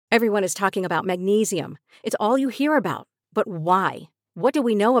Everyone is talking about magnesium. It's all you hear about. But why? What do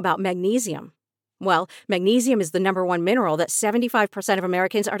we know about magnesium? Well, magnesium is the number one mineral that 75% of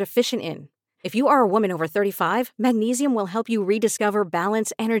Americans are deficient in. If you are a woman over 35, magnesium will help you rediscover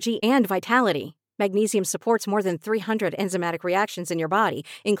balance, energy, and vitality. Magnesium supports more than 300 enzymatic reactions in your body,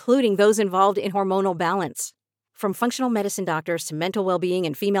 including those involved in hormonal balance. From functional medicine doctors to mental well-being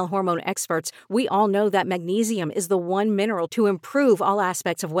and female hormone experts, we all know that magnesium is the one mineral to improve all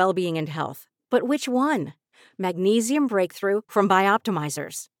aspects of well-being and health. But which one? Magnesium Breakthrough from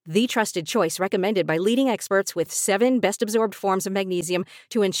Bioptimizers, the trusted choice recommended by leading experts with 7 best-absorbed forms of magnesium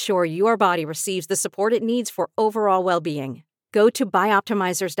to ensure your body receives the support it needs for overall well-being. Go to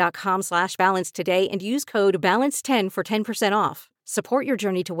bioptimizers.com/balance today and use code BALANCE10 for 10% off. Support your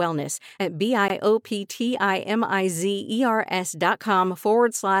journey to wellness at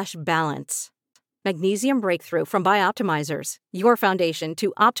bioptimizers.com/balance. Magnesium Breakthrough from Bioptimizers, your foundation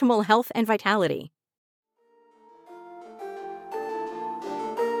to optimal health and vitality.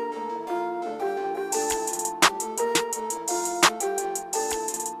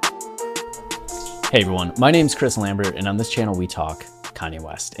 Hey everyone, my name's Chris Lambert, and on this channel we talk Kanye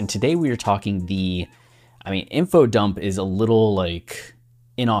West. And today we are talking info dump is a little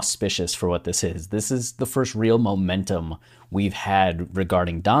inauspicious for what this is. This is the first real momentum we've had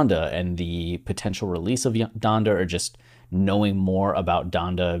regarding Donda and the potential release of Donda, or just knowing more about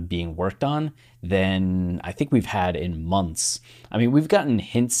Donda being worked on than I think we've had in months. I mean, we've gotten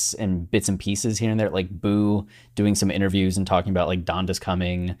hints and bits and pieces here and there, like Boo doing some interviews and talking about Donda's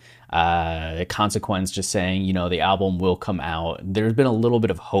coming, Consequence just saying, the album will come out. There's been a little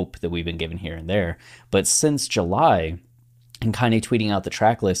bit of hope that we've been given here and there. But since July and Kanye tweeting out the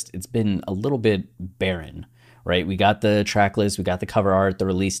track list, it's been a little bit barren. Right? We got the track list, we got the cover art, the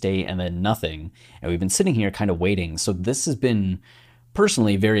release date, and then nothing. And we've been sitting here kind of waiting. So this has been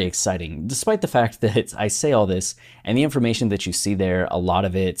personally very exciting, despite the fact that I say all this and the information that you see there, a lot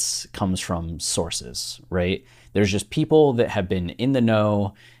of it comes from sources, right? There's just people that have been in the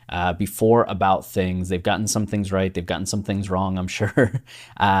know before about things. They've gotten some things right, they've gotten some things wrong, I'm sure.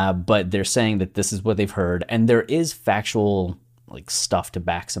 But they're saying that this is what they've heard. And there is factual stuff to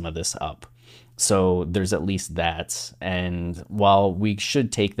back some of this up. So there's at least that. And while we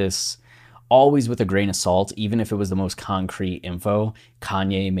should take this always with a grain of salt, even if it was the most concrete info,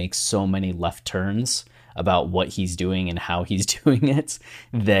 Kanye makes so many left turns about what he's doing and how he's doing it,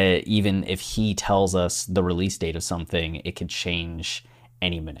 that even if he tells us the release date of something, it could change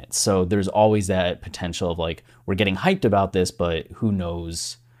any minute. So there's always that potential of we're getting hyped about this, but who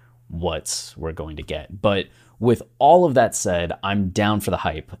knows what we're going to get. But with all of that said, I'm down for the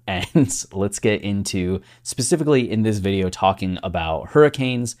hype, and let's get into, specifically in this video, talking about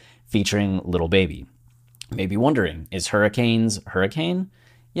Hurricanes featuring Lil Baby. Maybe wondering, is Hurricanes Hurricane?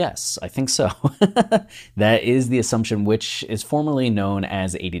 Yes, I think so. That is the assumption, which is formerly known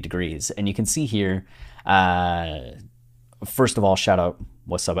as 80 Degrees. And you can see here, first of all, shout out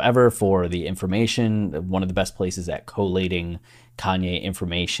What's Up Ever for the information. One of the best places at collating Kanye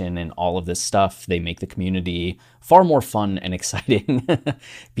information and all of this stuff. They make the community far more fun and exciting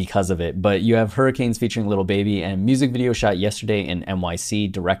because of it. But you have Hurricanes featuring Lil Baby, and music video shot yesterday in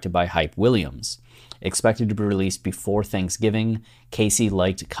NYC, directed by Hype Williams. Expected to be released before Thanksgiving. Casey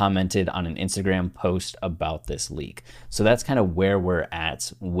commented on an Instagram post about this leak. So that's kind of where we're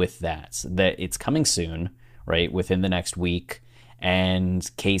at with that it's coming soon, right? Within the next week. And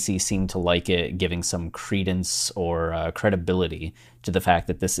Casey seemed to like it, giving some credence or credibility to the fact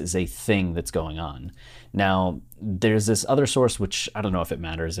that this is a thing that's going on. Now, there's this other source, which I don't know if it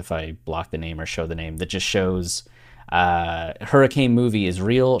matters if I block the name or show the name, that just shows Hurricane movie is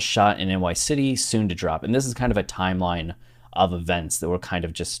real, shot in NY City, soon to drop. And this is kind of a timeline of events that will kind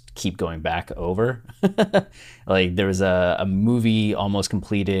of just keep going back over. There was a movie almost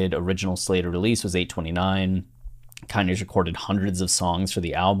completed, original slated release was 8/29. Kanye's recorded hundreds of songs for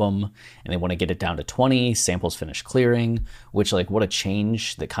the album, and they want to get it down to 20. Samples finished clearing, which what a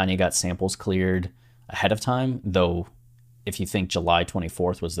change that Kanye got samples cleared ahead of time. Though, if you think July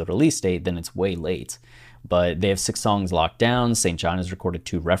 24th was the release date, then it's way late. But they have 6 songs locked down. St. John has recorded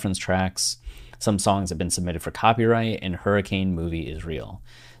 2 reference tracks. Some songs have been submitted for copyright, and Hurricane movie is real.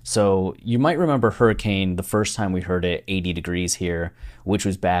 So you might remember Hurricane the first time we heard it, 80 Degrees here, which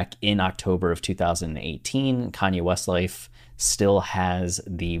was back in October of 2018. Kanye Westlife still has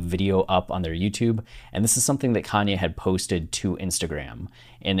the video up on their YouTube. And this is something that Kanye had posted to Instagram.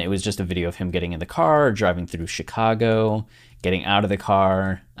 And it was just a video of him getting in the car, driving through Chicago, getting out of the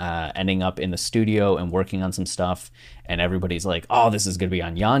car, ending up in the studio and working on some stuff. And everybody's like, oh, this is going to be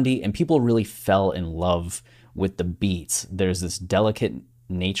on Yandhi. And people really fell in love with the beats. There's this delicate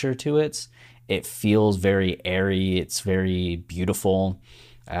nature to it. It feels very airy. It's very beautiful.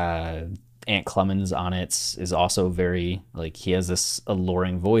 Ant Clemens on it is also very, like, he has this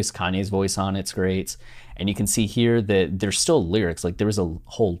alluring voice. Kanye's voice on it's great. And you can see here that there's still lyrics. Like, there was a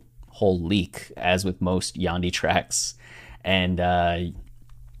whole leak, as with most Yandhi tracks. And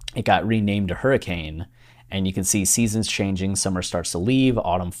it got renamed to Hurricane. And you can see seasons changing. Summer starts to leave.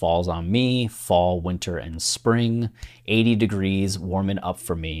 Autumn falls on me. Fall, winter, and spring. 80 degrees, warming up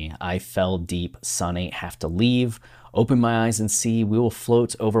for me. I fell deep. Sun ain't have to leave. Open my eyes and see. We will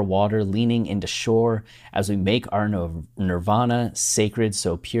float over water, leaning into shore as we make our nirvana sacred,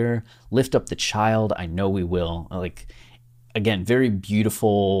 so pure. Lift up the child. I know we will. Like, again, very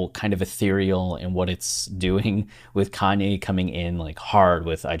beautiful, kind of ethereal in what it's doing, with Kanye coming in like hard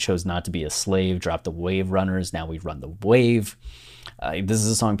with I chose not to be a slave, drop the wave runners, now we run the wave. This is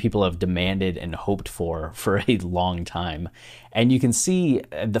a song people have demanded and hoped for a long time. And you can see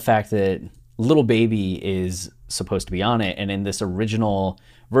the fact that Lil Baby is supposed to be on it, and in this original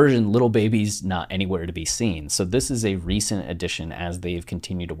version, Lil Baby's not anywhere to be seen. So this is a recent addition as they've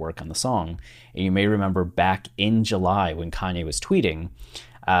continued to work on the song. And you may remember back in July when Kanye was tweeting,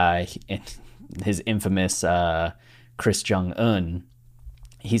 his infamous Chris Jong-un,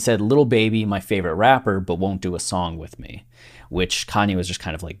 he said, "Lil Baby, my favorite rapper, but won't do a song with me," which Kanye was just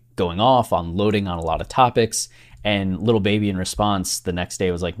kind of like going off on, loading on a lot of topics. And Lil Baby in response the next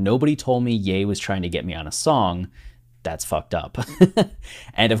day was like, "Nobody told me Ye was trying to get me on a song. That's fucked up."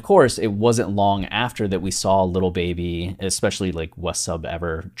 And of course, it wasn't long after that we saw Lil Baby, especially like West Sub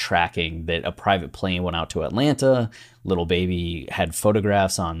Ever, tracking that a private plane went out to Atlanta. Lil Baby had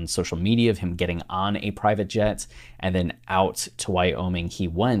photographs on social media of him getting on a private jet, and then out to Wyoming he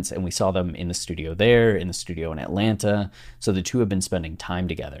went, and we saw them in the studio there, in the studio in Atlanta. So the two have been spending time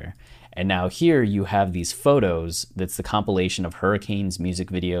together. And now here you have these photos that's the compilation of Hurricane's music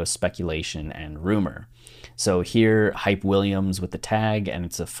video, speculation, and rumor. So here, Hype Williams with the tag, and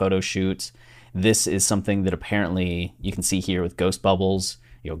it's a photo shoot. This is something that apparently you can see here with Ghost Bubbles.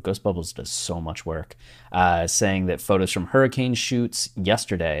 Ghost Bubbles does so much work. Saying that photos from Hurricane shoots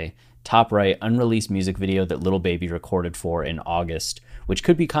yesterday. Top right, unreleased music video that Lil Baby recorded for in August, which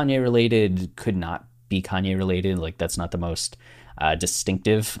could be Kanye related, could not be Kanye related. Like, that's not the most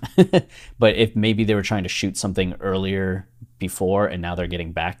distinctive. But if maybe they were trying to shoot something earlier before and now they're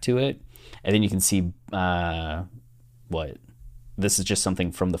getting back to it. And then you can see this is just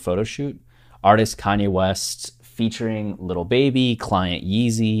something from the photo shoot. Artist Kanye West featuring Lil Baby, client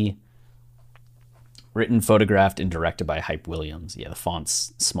Yeezy. Written, photographed, and directed by Hype Williams. Yeah, the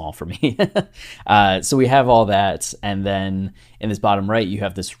font's small for me. So we have all that. And then in this bottom right, you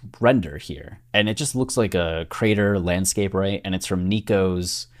have this render here. And it just looks like a crater landscape, right? And it's from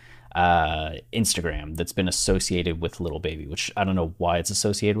Nico's Instagram that's been associated with Lil Baby, which I don't know why it's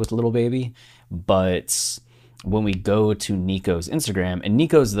associated with Lil Baby. But when we go to Nico's Instagram, and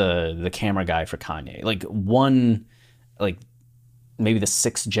Nico's the camera guy for Kanye. Maybe the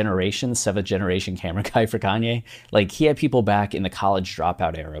 7th generation camera guy for Kanye. Like, he had people back in the College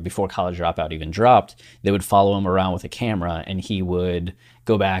Dropout era, before College Dropout even dropped. They would follow him around with a camera, and he would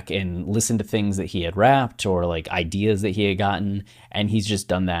go back and listen to things that he had rapped or like ideas that he had gotten. And he's just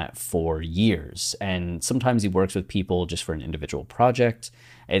done that for years. And sometimes he works with people just for an individual project.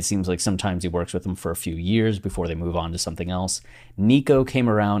 It seems like sometimes he works with them for a few years before they move on to something else. Nico came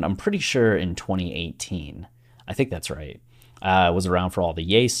around, I'm pretty sure, in 2018. I think that's right. Was around for all the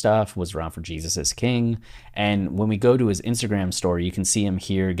Ye stuff, was around for Jesus is King. And when we go to his Instagram story, you can see him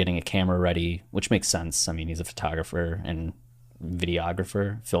here getting a camera ready, which makes sense. I mean, he's a photographer and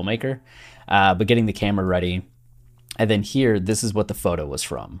videographer, filmmaker, but getting the camera ready. And then here, this is what the photo was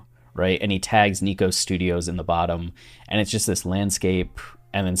from, right? And he tags Nico Studios in the bottom, and it's just this landscape,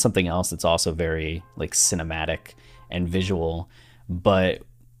 and then something else that's also very like cinematic and visual. But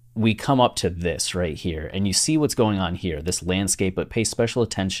we come up to this right here, and you see what's going on here, this landscape, but pay special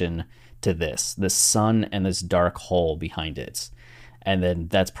attention to this sun and this dark hole behind it. And then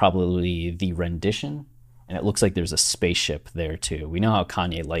that's probably the rendition. And it looks like there's a spaceship there too. We know how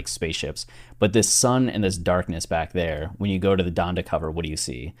Kanye likes spaceships, but this sun and this darkness back there, when you go to the Donda cover, what do you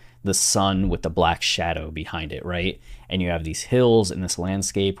see? The sun with the black shadow behind it, right? And you have these hills and this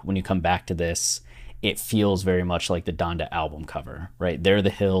landscape. When you come back to this, it feels very much like the Donda album cover, right? There are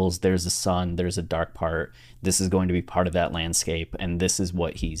the hills, there's the sun, there's a dark part. This is going to be part of that landscape, and this is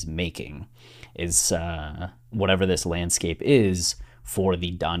what he's making, is whatever this landscape is for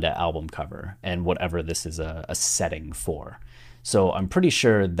the Donda album cover, and whatever this is a setting for. So I'm pretty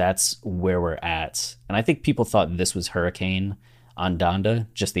sure that's where we're at. And I think people thought this was Hurricane on Donda,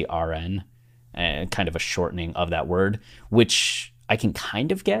 just the RN, and kind of a shortening of that word, which I can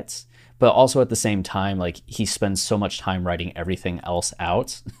kind of get, but also at the same time, like, he spends so much time writing everything else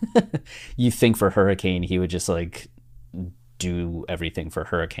out. You think for Hurricane, he would just like do everything for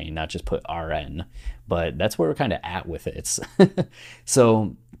Hurricane, not just put RN, but that's where we're kind of at with it.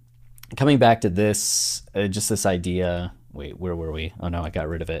 So coming back to this, just this idea, wait, where were we? Oh no, I got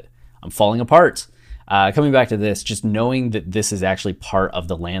rid of it. I'm falling apart. Coming back to this, just knowing that this is actually part of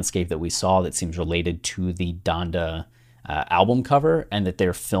the landscape that we saw that seems related to the Donda album cover, and that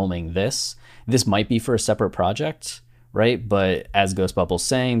they're filming this. This might be for a separate project, right? But as Ghost Bubble's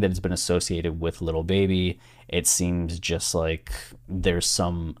saying that it's been associated with Lil Baby, it seems just like there's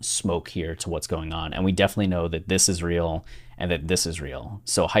some smoke here to what's going on. And we definitely know that this is real and that this is real.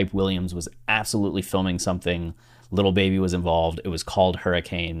 So Hype Williams was absolutely filming something. Lil Baby was involved. It was called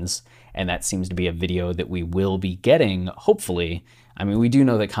Hurricanes. And that seems to be a video that we will be getting, hopefully. I mean, we do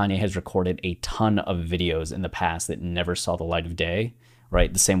know that Kanye has recorded a ton of videos in the past that never saw the light of day,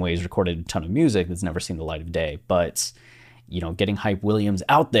 right? The same way he's recorded a ton of music that's never seen the light of day. But, you know, getting Hype Williams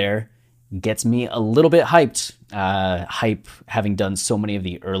out there gets me a little bit hyped. Hype having done so many of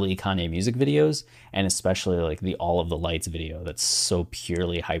the early Kanye music videos, and especially like the All of the Lights video that's so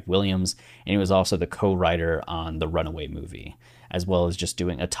purely Hype Williams. And he was also the co-writer on the Runaway movie, as well as just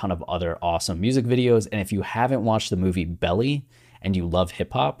doing a ton of other awesome music videos. And if you haven't watched the movie Belly and you love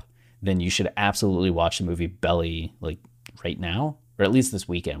hip hop, then you should absolutely watch the movie Belly like right now, or at least this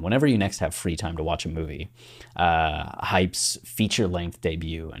weekend, whenever you next have free time to watch a movie. Hype's feature-length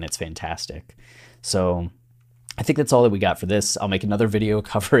debut, and it's fantastic. So I think that's all that we got for this. I'll make another video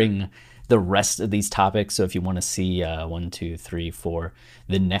covering the rest of these topics. So if you want to see 1, 2, 3, 4,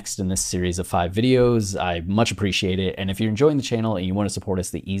 the next in this series of 5 videos, I much appreciate it. And if you're enjoying the channel and you want to support us,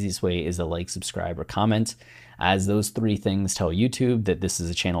 the easiest way is to like, subscribe, or comment, as those 3 things tell YouTube that this is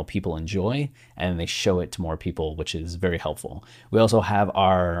a channel people enjoy, and they show it to more people, which is very helpful. We also have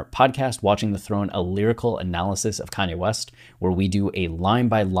our podcast, Watching the Throne, a lyrical analysis of Kanye West, where we do a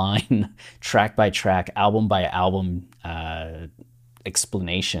line-by-line, track-by-track, album-by-album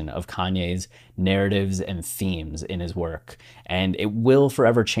explanation of Kanye's narratives and themes in his work. And it will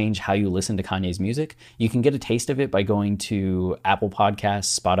forever change how you listen to Kanye's music. You can get a taste of it by going to Apple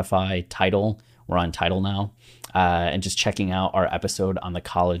Podcasts, Spotify, Tidal. We're on Tidal now. And just checking out our episode on the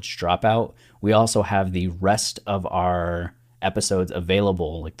College Dropout. We also have the rest of our episodes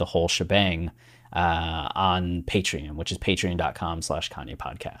available, like the whole shebang, on Patreon, which is patreon.com/Kanye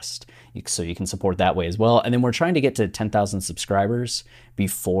Podcast. So you can support that way as well. And then we're trying to get to 10,000 subscribers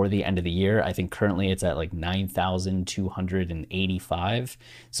before the end of the year. I think currently it's at like 9,285.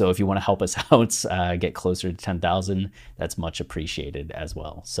 So if you want to help us out, get closer to 10,000, that's much appreciated as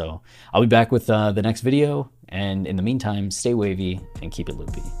well. So I'll be back with the next video. And in the meantime, stay wavy and keep it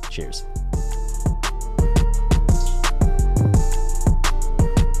loopy. Cheers.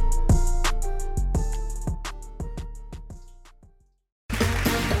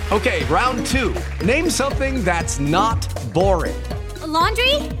 Okay, round 2. Name something that's not boring. A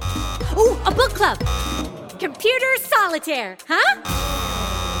laundry? Ooh, a book club. Computer solitaire, huh?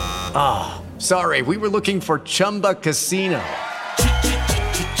 Ah, oh, sorry, we were looking for Chumba Casino.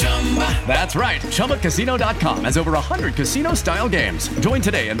 That's right, ChumbaCasino.com has over 100 casino-style games. Join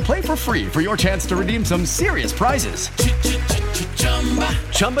today and play for free for your chance to redeem some serious prizes.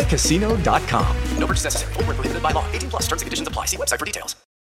 ChumbaCasino.com. No purchase necessary. Void where prohibited by law. 18+ terms and conditions apply. See website for details.